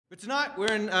But tonight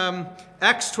we're in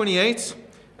Acts 28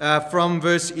 from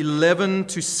verse 11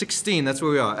 to 16. That's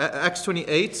where we are. Acts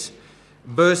 28,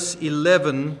 verse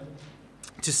 11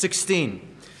 to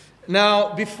 16.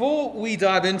 Now, before we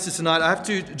dive into tonight, I have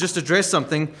to just address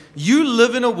something. You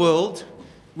live in a world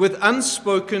with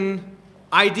unspoken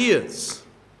ideas,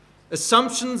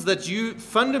 assumptions that you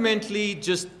fundamentally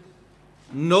just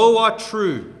know are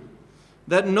true,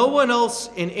 that no one else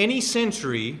in any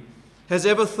century has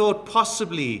ever thought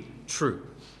possibly true.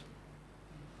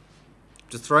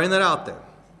 Just throwing that out there.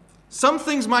 Some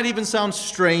things might even sound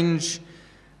strange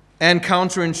and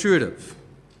counterintuitive.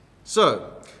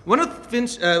 So, one of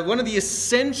the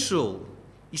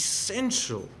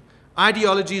essential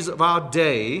ideologies of our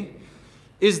day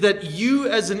is that you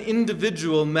as an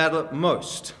individual matter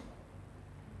most.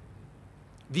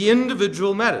 The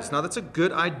individual matters. Now, that's a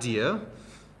good idea,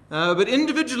 but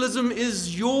individualism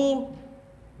is your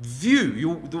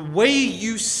view, the way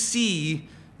you see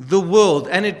the world,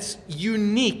 and it's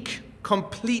unique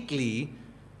completely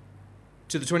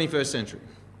to the 21st century,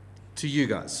 to you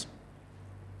guys.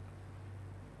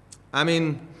 I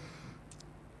mean,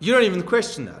 you don't even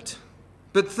question that.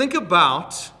 But think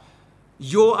about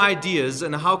your ideas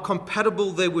and how compatible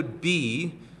they would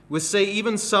be with, say,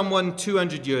 even someone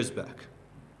 200 years back.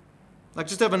 Like,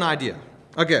 just have an idea.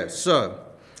 Okay, so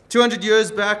 200 years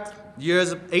back,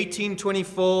 years of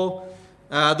 1824,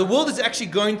 the world is actually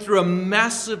going through a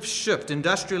massive shift.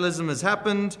 Industrialism has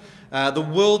happened. The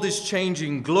world is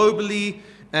changing globally.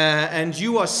 And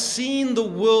you are seeing the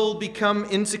world become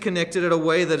interconnected in a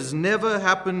way that has never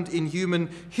happened in human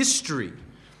history.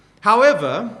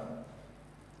 However,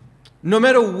 no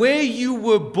matter where you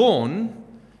were born,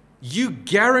 you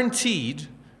guaranteed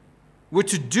were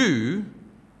to do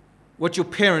what your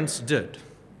parents did.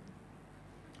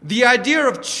 The idea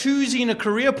of choosing a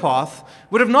career path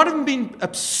would have not even been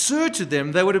absurd to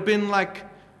them. They would have been like,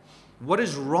 what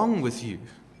is wrong with you?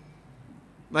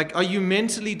 Like, are you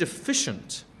mentally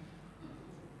deficient?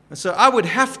 And so I would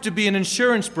have to be an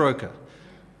insurance broker.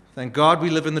 Thank God we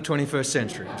live in the 21st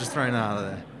century. I'm just throwing that out of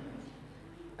there.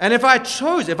 And if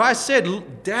I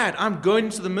said, Dad, I'm going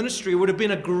into the ministry, it would have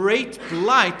been a great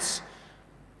blight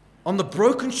on the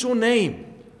Brokensha name.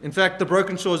 In fact, the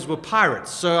Brokenshas were pirates,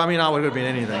 so I would have been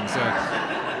anything. So,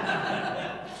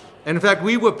 and in fact,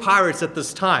 we were pirates at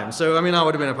this time, so I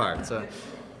would have been a pirate. So,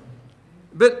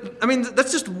 but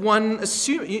that's just one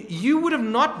assume. You would have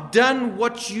not done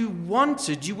what you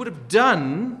wanted. You would have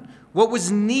done what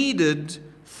was needed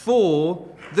for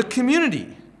the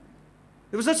community.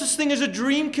 There was no such thing as a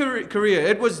dream career.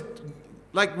 It was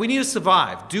like, we need to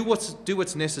survive. Do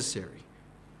what's necessary.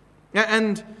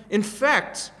 And in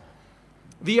fact,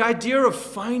 the idea of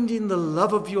finding the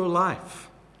love of your life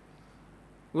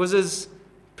was as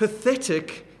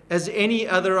pathetic as any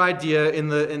other idea in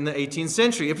the 18th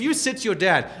century. If you said to your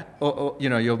dad, or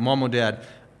your mom or dad,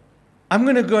 I'm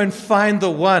going to go and find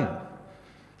the one,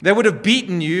 they would have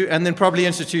beaten you and then probably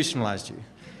institutionalized you.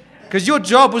 Because your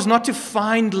job was not to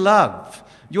find love.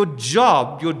 Your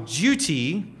job, your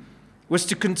duty, was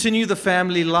to continue the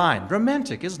family line.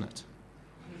 Romantic, isn't it?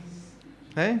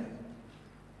 Hey?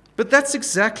 But that's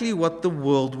exactly what the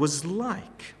world was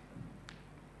like.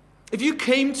 If you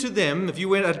came to them, if you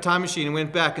went at a time machine and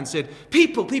went back and said,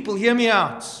 people, hear me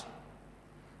out.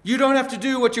 You don't have to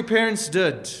do what your parents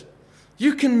did.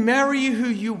 You can marry who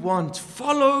you want.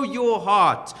 Follow your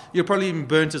heart. You're probably even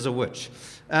burnt as a witch.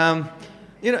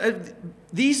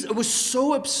 These were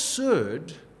so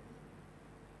absurd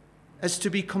as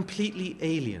to be completely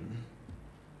alien.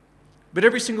 But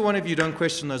every single one of you don't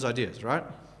question those ideas, right?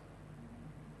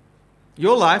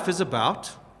 Your life is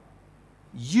about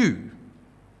you.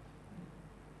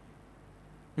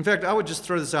 In fact, I would just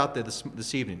throw this out there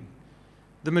this evening.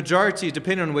 The majority,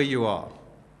 depending on where you are,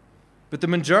 but the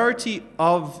majority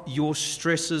of your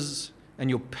stresses and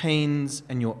your pains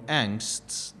and your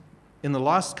angsts in the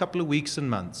last couple of weeks and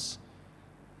months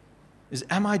is,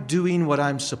 am I doing what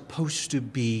I'm supposed to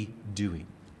be doing?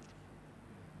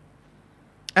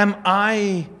 Am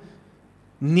I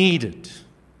needed?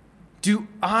 Do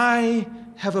I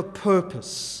have a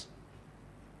purpose?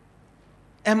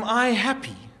 Am I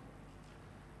happy?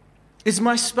 Is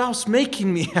my spouse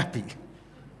making me happy?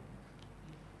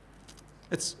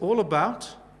 It's all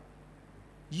about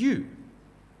you.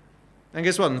 And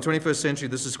guess what? In the 21st century,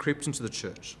 this has crept into the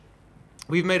church.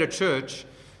 We've made a church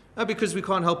because we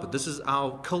can't help it. This is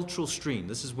our cultural stream.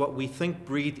 This is what we think,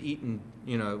 breathe, eat, and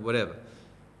whatever.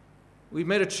 We've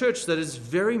made a church that is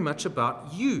very much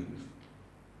about you.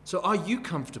 So are you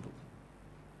comfortable?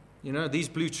 These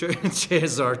blue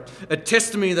chairs are a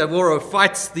testimony that Waro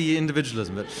fights the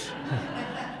individualism. But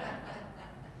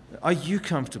Are you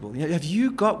comfortable? Have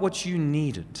you got what you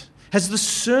needed? Has the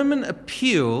sermon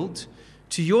appealed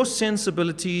to your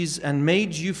sensibilities and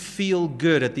made you feel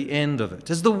good at the end of it?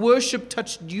 Has the worship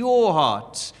touched your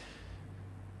heart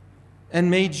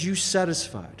and made you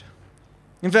satisfied?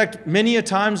 In fact, many a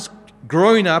times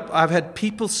growing up, I've had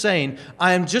people saying,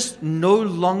 I am just no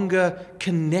longer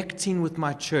connecting with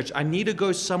my church. I need to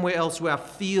go somewhere else where I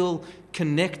feel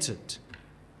connected.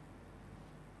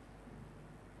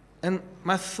 And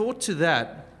my thought to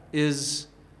that is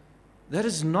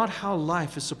not how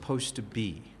life is supposed to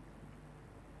be.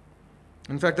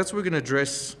 In fact, that's what we're going to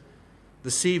address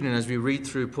this evening as we read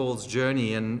through Paul's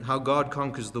journey and how God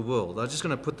conquers the world. I'm just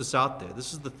going to put this out there.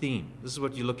 This is the theme. This is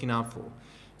what you're looking out for.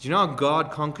 Do you know how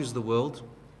God conquers the world?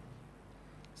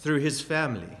 Through his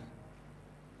family,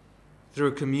 through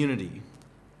a community,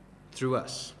 through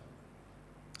us.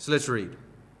 So let's read.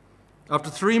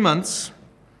 After 3 months,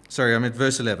 I'm at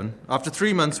verse 11. After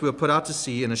 3 months, we were put out to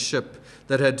sea in a ship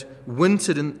that had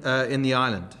wintered in the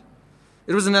island.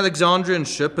 It was an Alexandrian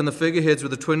ship, and the figureheads were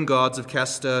the twin gods of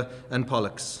Castor and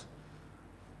Pollux.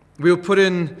 We were put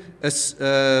in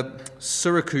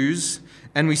Syracuse,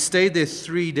 and we stayed there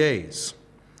 3 days.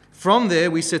 From there,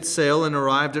 we set sail and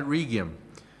arrived at Rhegium.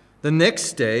 The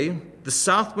next day, the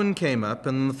south wind came up,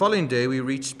 and the following day, we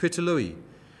reached Puteoli.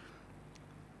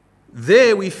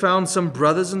 There we found some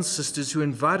brothers and sisters who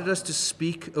invited us to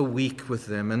speak a week with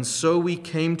them, and so we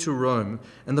came to Rome.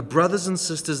 And the brothers and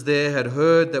sisters there had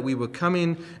heard that we were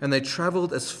coming, and they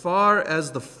traveled as far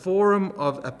as the Forum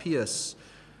of Appius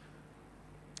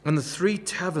and the 3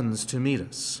 taverns to meet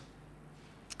us.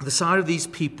 At the sight of these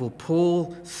people,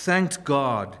 Paul thanked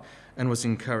God and was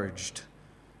encouraged.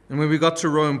 And when we got to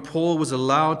Rome, Paul was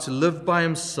allowed to live by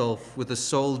himself with a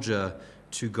soldier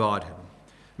to guard him.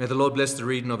 May the Lord bless the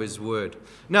reading of his word.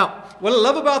 Now, what I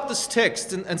love about this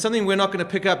text, and something we're not going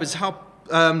to pick up, is how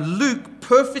Luke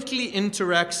perfectly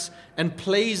interacts and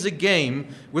plays a game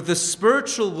with the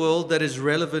spiritual world that is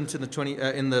relevant in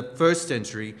the first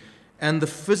century and the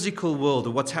physical world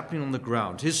of what's happening on the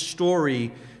ground, his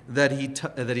story that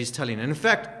he's telling. And in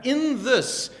fact, in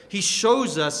this, he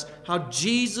shows us how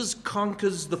Jesus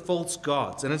conquers the false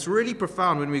gods. And it's really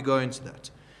profound when we go into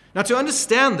that. Now, to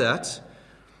understand that,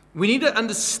 we need to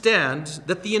understand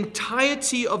that the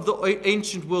entirety of the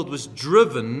ancient world was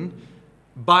driven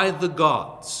by the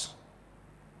gods.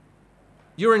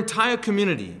 Your entire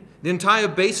community, the entire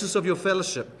basis of your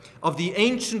fellowship, of the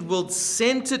ancient world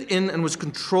centered in and was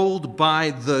controlled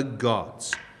by the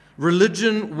gods.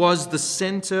 Religion was the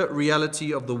center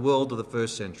reality of the world of the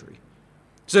first century.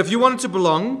 So if you wanted to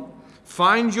belong,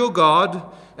 find your God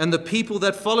and the people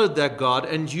that followed that God,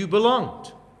 and you belonged.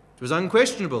 It was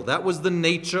unquestionable. That was the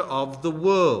nature of the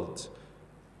world.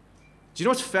 Do you know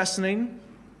what's fascinating?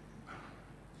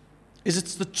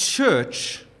 It's the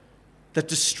church that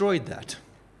destroyed that.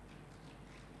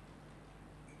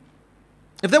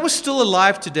 If that was still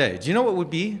alive today, do you know what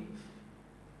would be?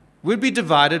 We'd be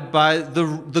divided by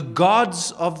the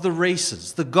gods of the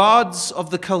races, the gods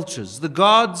of the cultures, the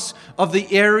gods of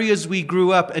the areas we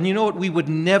grew up. And you know what? We would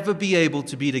never be able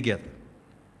to be together.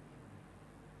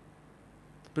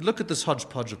 But look at this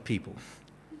hodgepodge of people.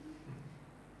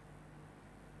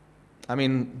 I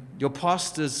mean, your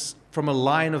pastor's from a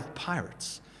line of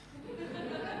pirates.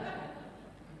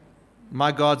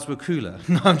 My gods were cooler.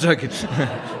 No, I'm joking.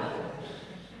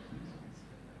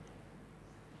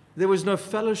 There was no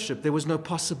fellowship. There was no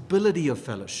possibility of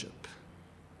fellowship.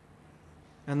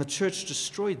 And the church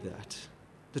destroyed that.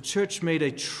 The church made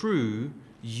a true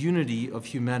unity of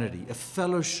humanity, a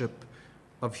fellowship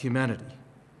of humanity.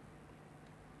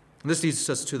 And this leads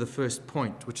us to the first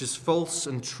point, which is false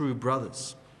and true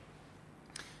brothers.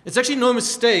 It's actually no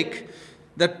mistake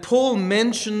that Paul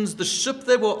mentions the ship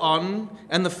they were on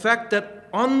and the fact that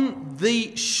on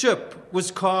the ship was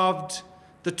carved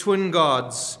the twin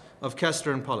gods of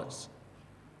Castor and Pollux.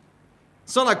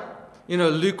 It's not like,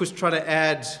 Luke was trying to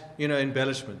add,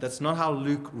 embellishment. That's not how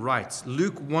Luke writes.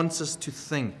 Luke wants us to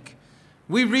think.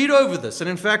 We read over this, and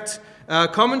in fact,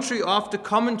 commentary after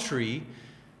commentary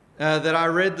that I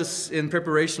read this in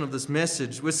preparation of this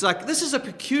message was like, this is a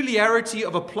peculiarity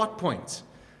of a plot point.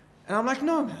 And I'm like,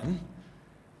 no, man.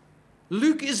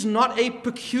 Luke is not a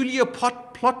peculiar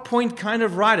plot point kind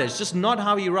of writer. It's just not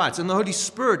how he writes. And the Holy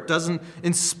Spirit doesn't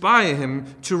inspire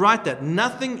him to write that.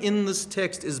 Nothing in this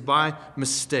text is by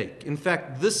mistake. In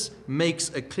fact, this makes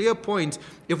a clear point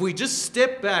if we just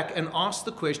step back and ask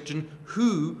the question,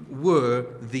 who were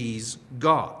these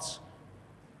gods?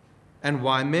 And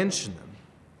why mention them?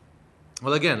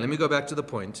 Well, again, let me go back to the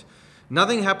point.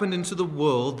 Nothing happened into the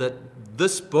world that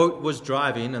this boat was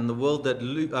driving and the world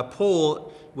that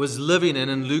Paul was living in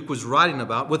and Luke was writing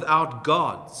about without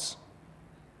gods.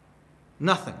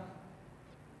 Nothing.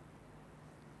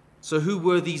 So who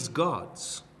were these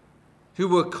gods? Who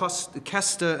were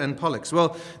Castor and Pollux?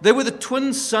 Well, they were the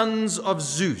twin sons of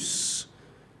Zeus,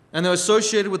 and they were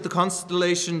associated with the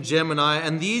constellation Gemini,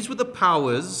 and these were the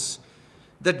powers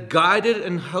that guided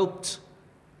and helped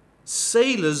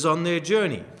sailors on their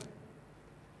journey.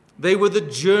 They were the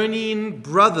journeying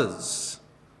brothers.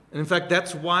 And in fact,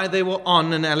 that's why they were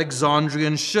on an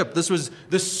Alexandrian ship. This was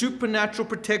the supernatural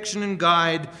protection and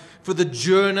guide for the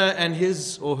journer and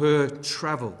his or her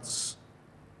travels.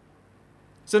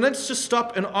 So let's just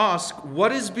stop and ask,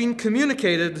 what is being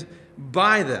communicated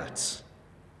by that?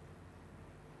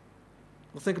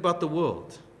 Well, think about the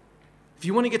world. If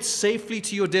you want to get safely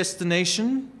to your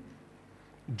destination,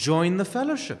 join the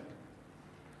fellowship.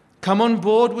 Come on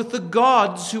board with the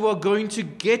gods who are going to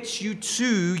get you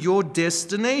to your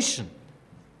destination.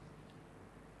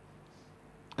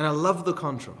 And I love the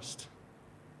contrast.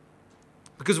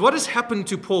 Because what has happened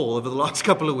to Paul over the last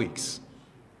couple of weeks?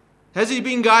 Has he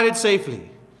been guided safely?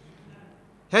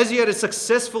 Has he had a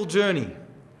successful journey?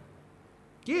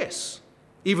 Yes,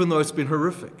 even though it's been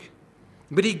horrific.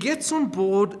 But he gets on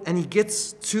board and he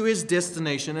gets to his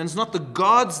destination. And it's not the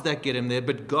gods that get him there,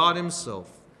 but God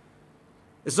himself.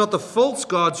 It's not the false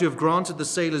gods who have granted the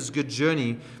sailors good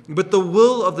journey, but the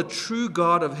will of the true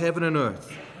God of heaven and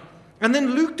earth. And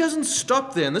then Luke doesn't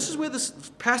stop there. And this is where this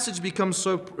passage becomes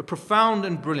so profound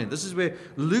and brilliant. This is where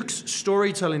Luke's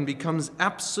storytelling becomes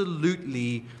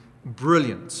absolutely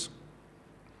brilliant.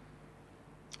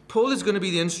 Paul is going to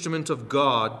be the instrument of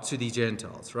God to the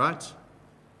Gentiles, right?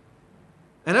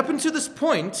 And up until this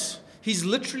point, he's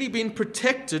literally been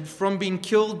protected from being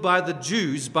killed by the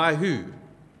Jews. By who?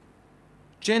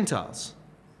 Gentiles.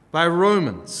 By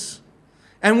Romans.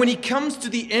 And when he comes to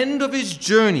the end of his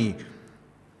journey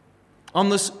on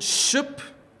this ship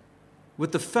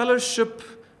with the fellowship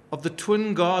of the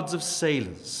twin gods of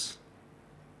sailors,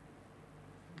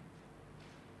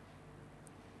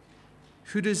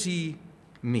 who does he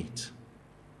meet?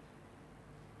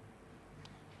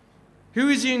 Who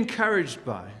is he encouraged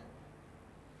by?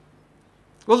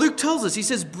 Well, Luke tells us, he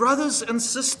says, brothers and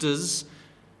sisters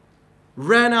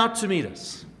ran out to meet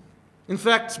us. In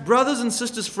fact, brothers and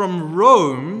sisters from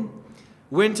Rome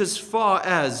went as far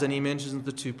as, and he mentions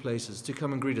the two places, to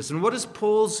come and greet us. And what is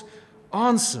Paul's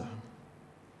answer?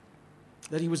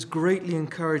 That he was greatly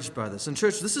encouraged by this. And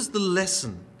church, this is the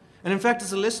lesson. And in fact,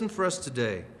 it's a lesson for us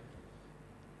today.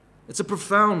 It's a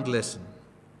profound lesson.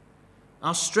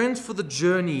 Our strength for the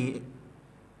journey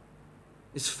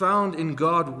is found in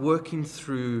God working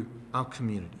through our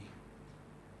community.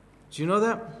 Do you know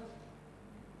that?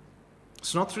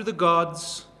 It's not through the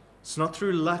gods. It's not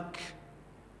through luck.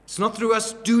 It's not through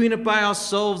us doing it by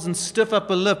ourselves and stiff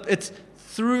upper lip. It's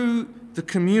through the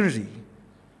community.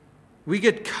 We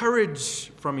get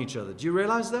courage from each other. Do you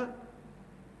realize that?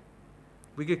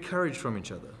 We get courage from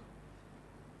each other.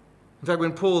 In fact,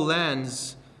 when Paul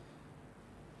lands,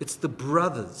 it's the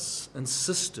brothers and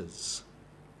sisters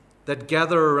that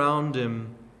gather around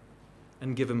him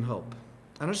and give him help.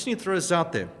 And I just need to throw this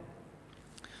out there.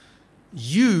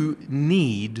 You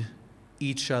need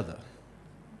each other.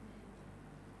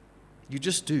 You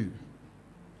just do.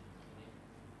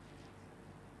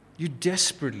 You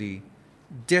desperately,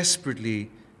 desperately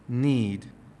need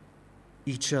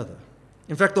each other.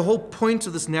 In fact, the whole point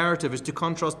of this narrative is to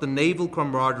contrast the naval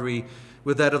camaraderie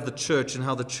with that of the church and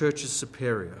how the church is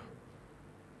superior.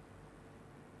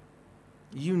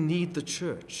 You need the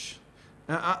church.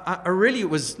 I really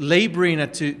was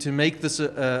laboring to make this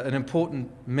an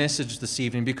important message this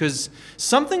evening, because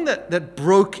something that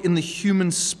broke in the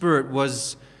human spirit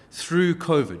was through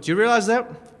COVID. Do you realize that?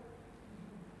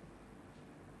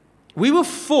 We were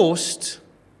forced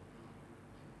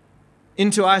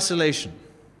into isolation.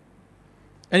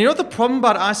 And you know what the problem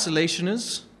about isolation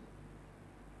is?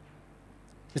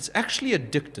 It's actually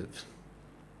addictive.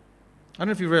 I don't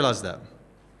know if you realize that.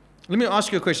 Let me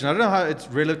ask you a question. I don't know how it's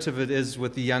relative it is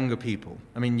with the younger people.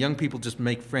 I mean, young people just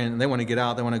make friends, and they want to get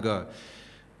out, they want to go.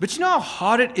 But you know how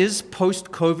hard it is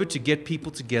post-COVID to get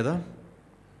people together?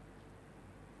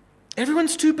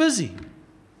 Everyone's too busy.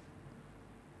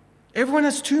 Everyone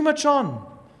has too much on.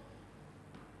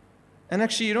 And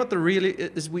actually, you know what the real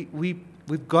is?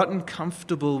 We've gotten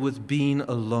comfortable with being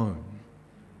alone.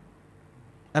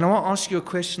 And I want to ask you a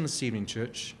question this evening,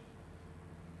 church.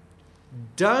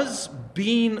 Does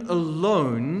being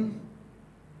alone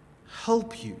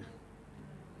help you?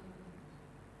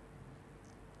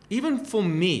 Even for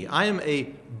me, I am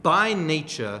a by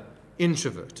nature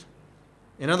introvert.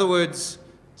 In other words,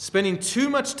 spending too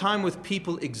much time with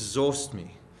people exhausts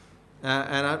me.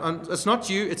 It's not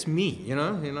you, it's me,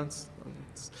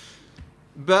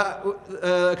 But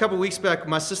a couple of weeks back,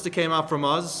 my sister came out from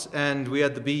Oz, and we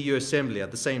had the BU assembly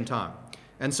at the same time.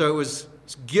 And so it was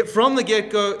from the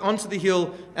get-go onto the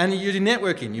hill, and you're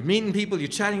networking. You're meeting people, you're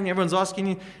chatting, everyone's asking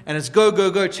you, and it's go,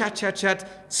 go, go, chat, chat, chat,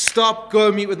 stop,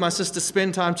 go meet with my sister,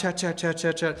 spend time, chat, chat, chat,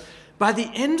 chat, chat. By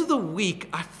the end of the week,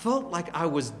 I felt like I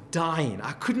was dying.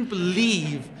 I couldn't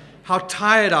believe how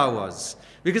tired I was,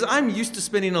 because I'm used to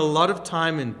spending a lot of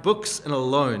time in books and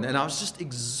alone, and I was just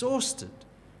exhausted.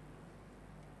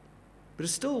 But it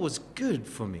still was good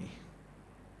for me.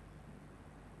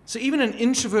 So even an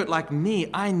introvert like me,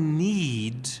 I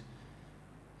need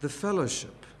the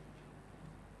fellowship.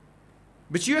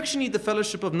 But you actually need the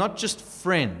fellowship of not just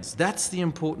friends. That's the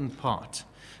important part.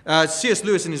 C.S.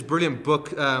 Lewis, in his brilliant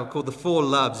book called The Four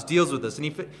Loves, deals with this.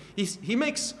 And he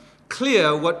makes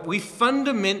clear what we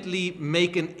fundamentally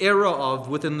make an error of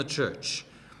within the church.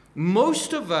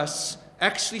 Most of us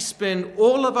actually spend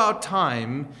all of our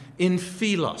time in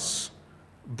philos,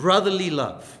 brotherly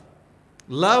love.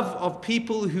 Love of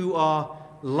people who are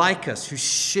like us, who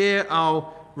share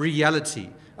our reality.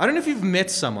 I don't know if you've met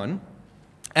someone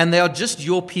and they are just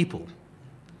your people.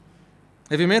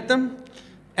 Have you met them?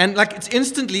 And it's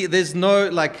instantly, there's no,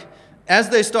 as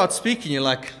they start speaking, you're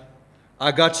like,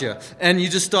 I got you. And you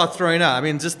just start throwing out. I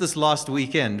mean, just this last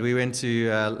weekend, we went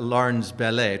to Lauren's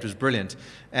ballet. It was brilliant.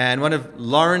 And one of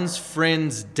Lauren's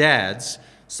friends' dads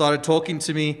started talking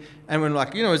to me, and when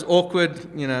it's awkward,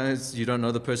 you don't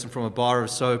know the person from a bar of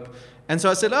soap. And so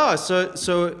I said,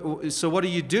 so what are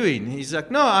you doing? He's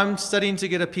like, no, I'm studying to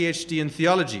get a PhD in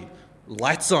theology.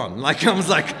 Lights on. I was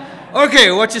like,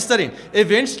 okay, what you studying?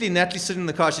 Eventually, Natalie sitting in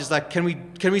the car, she's like, can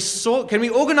we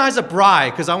organize a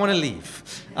braai? Because I want to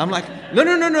leave. I'm like,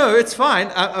 no, it's fine.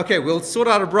 Okay, we'll sort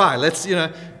out a braai. Let's,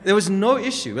 there was no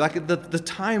issue. The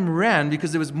time ran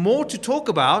because there was more to talk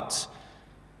about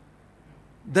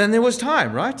than there was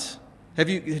time, right?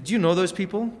 Do you know those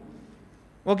people?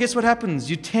 Well, guess what happens?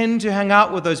 You tend to hang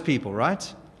out with those people,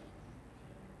 right?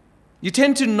 You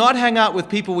tend to not hang out with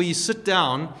people where you sit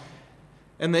down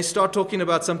and they start talking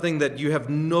about something that you have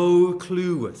no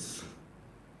clue with.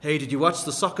 Hey, did you watch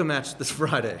the soccer match this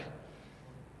Friday?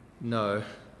 No.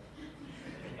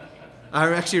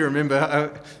 I actually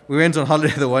remember we went on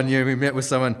holiday the one year, we met with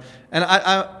someone, and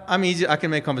I'm easy, I can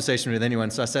make conversation with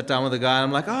anyone, so I sat down with a guy, and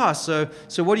I'm like, so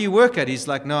what do you work at? He's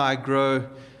like, no, I grow,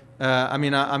 I'm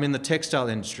in the textile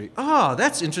industry. Oh,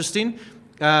 that's interesting.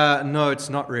 No, it's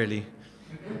not really.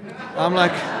 I'm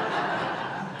like,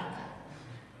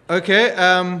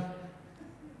 okay,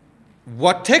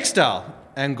 what textile?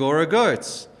 Angora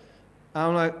goats.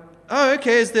 I'm like, oh,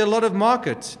 okay, is there a lot of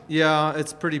market? Yeah,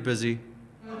 it's pretty busy.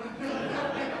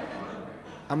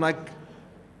 I'm like,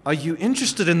 are you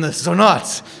interested in this or not?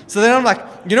 So then I'm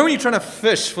like, when you're trying to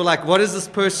fish for what is this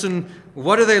person,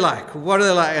 what are they like?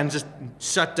 And just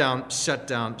shut down.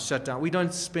 We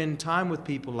don't spend time with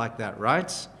people like that,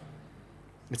 right?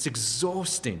 It's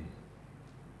exhausting.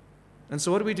 And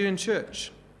so what do we do in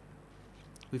church?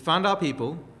 We find our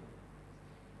people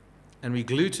and we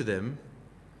glue to them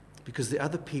because the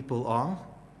other people are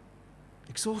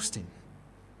exhausting.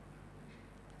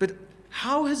 But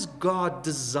how has God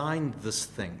designed this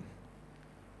thing?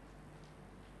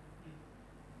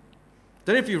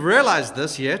 Don't know if you've realized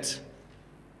this yet,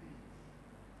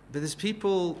 but there's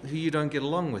people who you don't get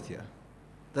along with here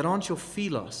that aren't your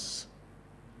philos,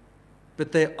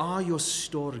 but they are your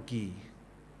storgi.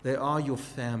 They are your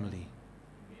family.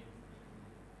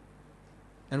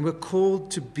 And we're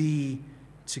called to be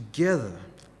together.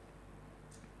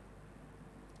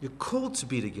 You're called to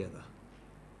be together.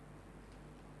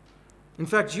 In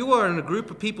fact, you are in a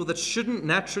group of people that shouldn't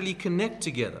naturally connect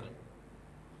together.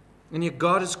 And yet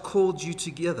God has called you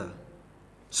together.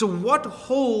 So what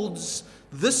holds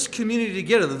this community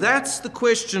together? That's the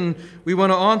question we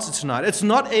want to answer tonight. It's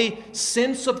not a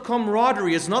sense of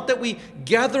camaraderie. It's not that we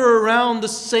gather around the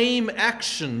same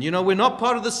action. We're not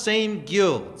part of the same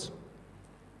guild.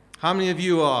 How many of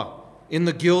you are in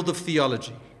the guild of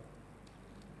theology?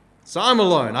 So I'm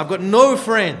alone. I've got no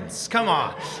friends. Come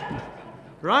on.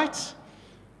 Right?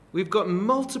 We've got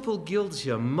multiple guilds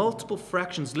here, multiple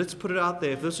fractions. Let's put it out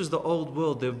there. If this was the old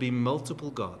world, there would be multiple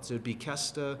gods. There would be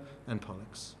Castor and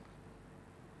Pollux.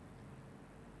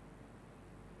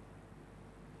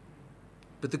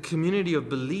 But the community of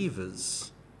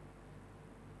believers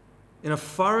in a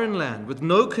foreign land with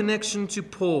no connection to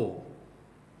Paul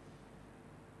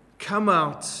come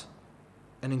out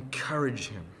and encourage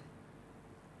him.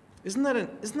 Isn't that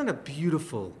a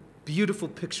beautiful, beautiful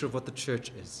picture of what the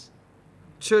church is?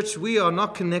 Church, we are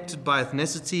not connected by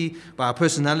ethnicity, by our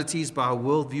personalities, by our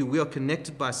worldview. We are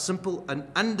connected by simple and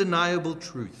undeniable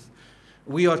truth.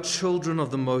 We are children of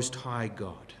the Most High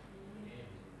God.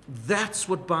 That's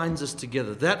what binds us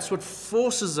together. That's what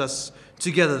forces us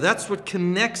together. That's what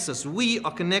connects us. We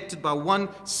are connected by one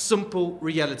simple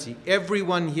reality.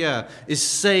 Everyone here is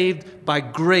saved by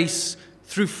grace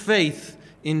through faith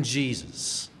in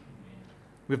Jesus.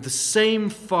 We have the same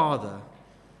Father,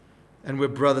 and we're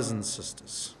brothers and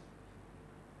sisters.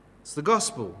 It's the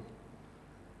gospel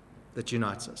that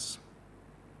unites us.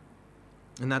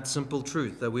 And that simple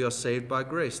truth that we are saved by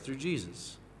grace through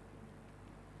Jesus.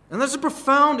 And there's a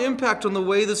profound impact on the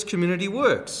way this community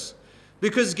works.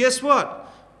 Because guess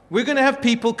what? We're going to have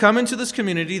people come into this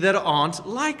community that aren't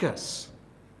like us.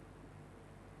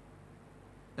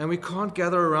 And we can't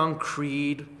gather around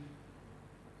creed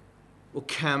or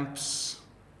camps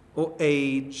or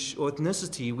age or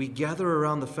ethnicity. We gather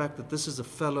around the fact that this is a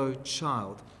fellow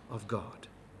child of God.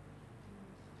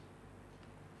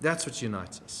 That's what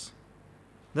unites us.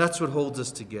 That's what holds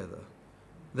us together.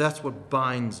 That's what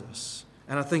binds us.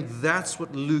 And I think that's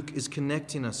what Luke is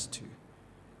connecting us to.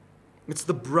 It's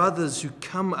the brothers who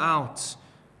come out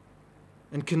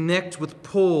and connect with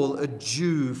Paul, a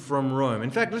Jew from Rome. In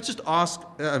fact, let's just ask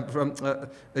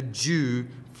a Jew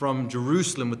from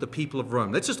Jerusalem with the people of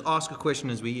Rome. Let's just ask a question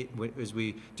as we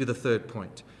do the third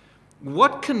point.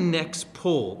 What connects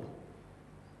Paul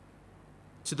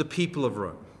to the people of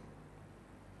Rome?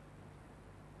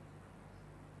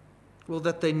 Well,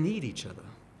 that they need each other.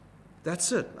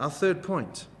 That's it, our third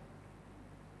point.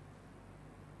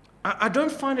 I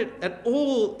don't find it at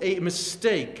all a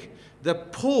mistake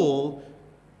that Paul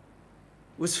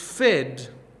was fed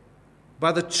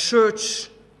by the church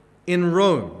in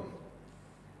Rome.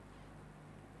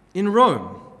 In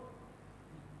Rome,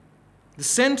 the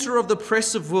center of the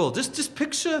oppressive world. Just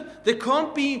picture, there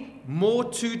can't be more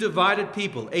two divided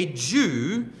people. A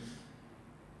Jew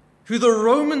who the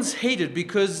Romans hated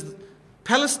because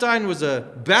Palestine was a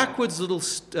backwards little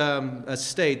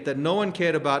state that no one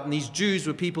cared about, and these Jews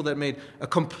were people that made a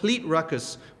complete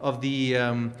ruckus of the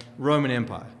Roman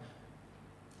Empire.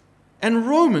 And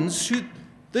Romans who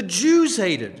the Jews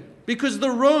hated because the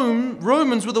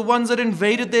Romans were the ones that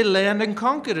invaded their land and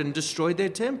conquered and destroyed their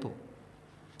temple.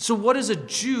 So what does a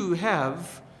Jew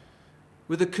have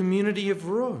with the community of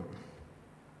Rome?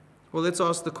 Well, let's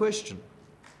ask the question.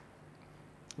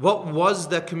 What was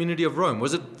that community of Rome?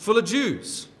 Was it full of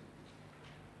Jews?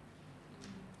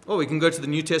 Oh, we can go to the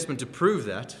New Testament to prove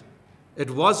that. It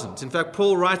wasn't. In fact,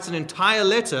 Paul writes an entire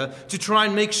letter to try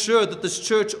and make sure that this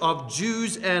church of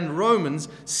Jews and Romans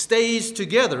stays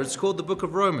together. It's called the book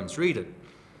of Romans. Read it.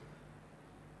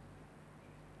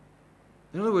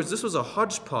 In other words, this was a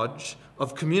hodgepodge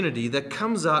of community that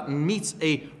comes out and meets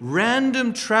a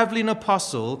random traveling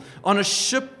apostle on a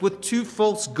ship with two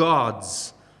false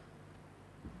gods.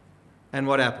 And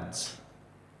what happens?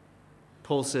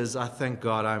 Paul says, I thank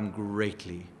God I'm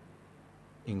greatly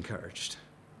encouraged.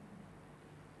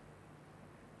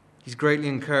 He's greatly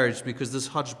encouraged because this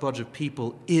hodgepodge of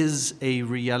people is a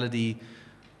reality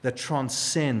that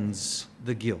transcends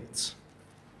the guilt.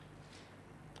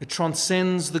 It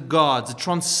transcends the gods. It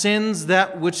transcends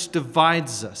that which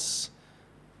divides us.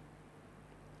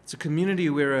 It's a community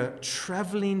where a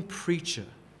traveling preacher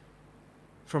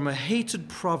from a hated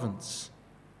province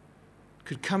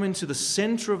could come into the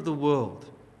center of the world,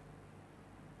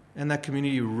 and that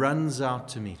community runs out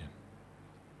to meet him.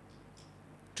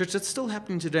 Church, that's still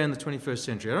happening today in the 21st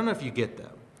century. I don't know if you get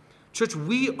that. Church,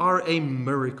 we are a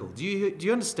miracle. Do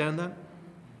you understand that?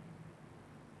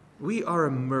 We are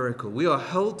a miracle. We are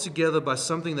held together by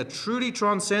something that truly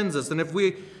transcends us. And if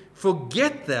we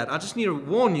forget that, I just need to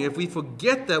warn you, if we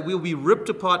forget that, we'll be ripped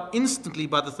apart instantly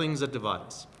by the things that divide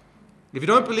us. If you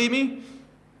don't believe me,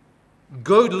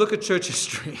 go look at church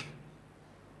history.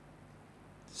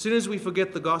 As soon as we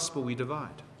forget the gospel, we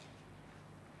divide.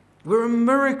 We're a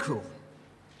miracle.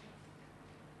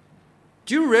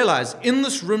 Do you realize in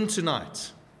this room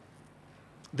tonight,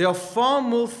 there are far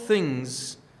more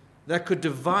things that could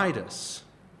divide us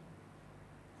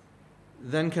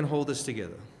than can hold us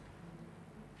together?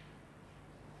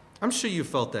 I'm sure you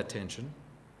felt that tension.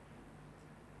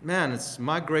 Man, it's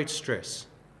my great stress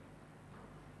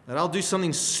that I'll do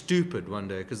something stupid one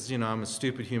day, because, I'm a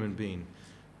stupid human being,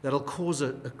 that'll cause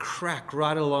a crack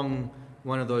right along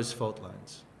one of those fault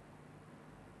lines.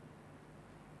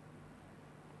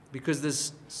 Because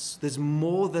there's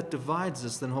more that divides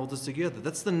us than holds us together.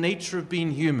 That's the nature of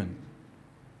being human.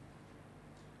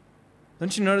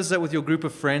 Don't you notice that with your group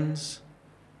of friends?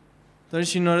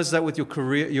 Don't you notice that with your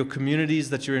career, your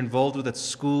communities that you're involved with at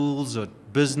schools or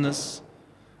business?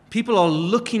 People are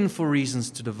looking for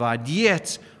reasons to divide,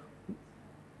 yet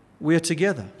we're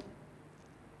together.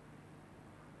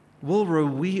 Wilbur,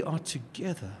 we are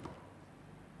together.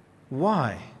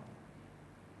 Why?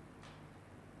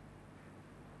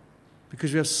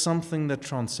 Because we have something that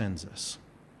transcends us.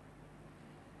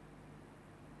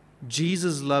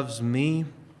 Jesus loves me,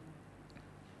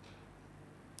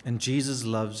 and Jesus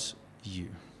loves you.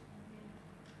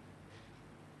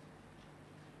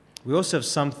 We also have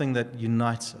something that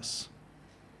unites us.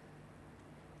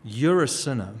 You're a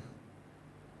sinner,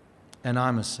 and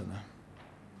I'm a sinner.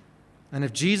 And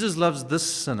if Jesus loves this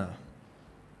sinner,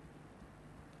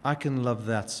 I can love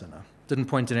that sinner. Didn't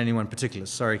point at anyone particular.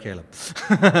 Sorry, Caleb.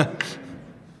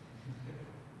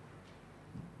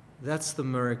 That's the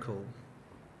miracle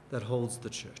that holds the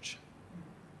church.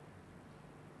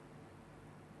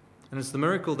 And it's the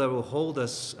miracle that will hold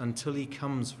us until He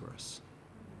comes for us.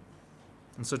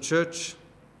 And so, church,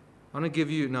 I'm going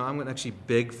to actually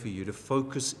beg for you to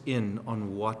focus in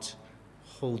on what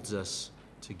holds us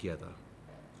together.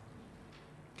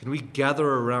 Can we gather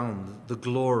around the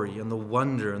glory and the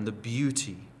wonder and the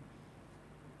beauty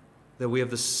that we have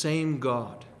the same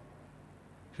God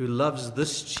who loves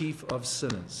this chief of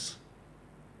sinners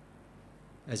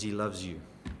as He loves you?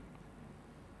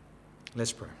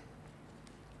 Let's pray.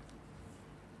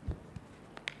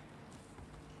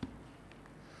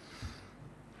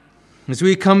 As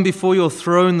we come before your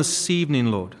throne this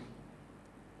evening, Lord,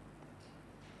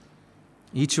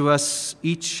 each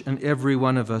and every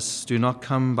one of us do not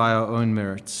come by our own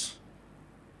merits,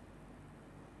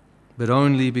 but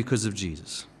only because of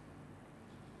Jesus.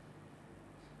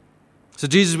 So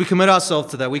Jesus, we commit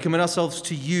ourselves to that. We commit ourselves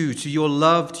to you, to your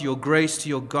love, to your grace, to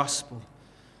your gospel.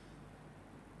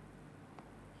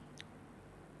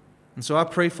 And so I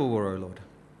pray for her, O Lord.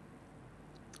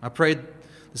 I pray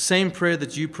the same prayer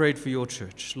that you prayed for your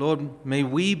church. Lord, may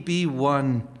we be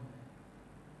one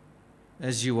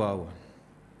as you are one.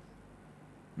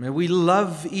 May we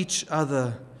love each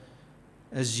other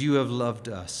as you have loved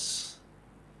us.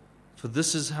 For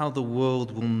this is how the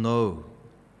world will know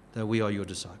that we are your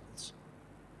disciples.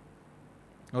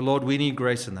 Oh Lord, we need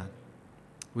grace in that.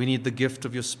 We need the gift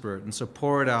of your Spirit. And so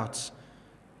pour it out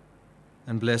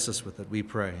and bless us with it, we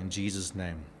pray, in Jesus'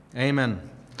 name. Amen.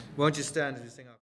 Won't you stand as you sing out?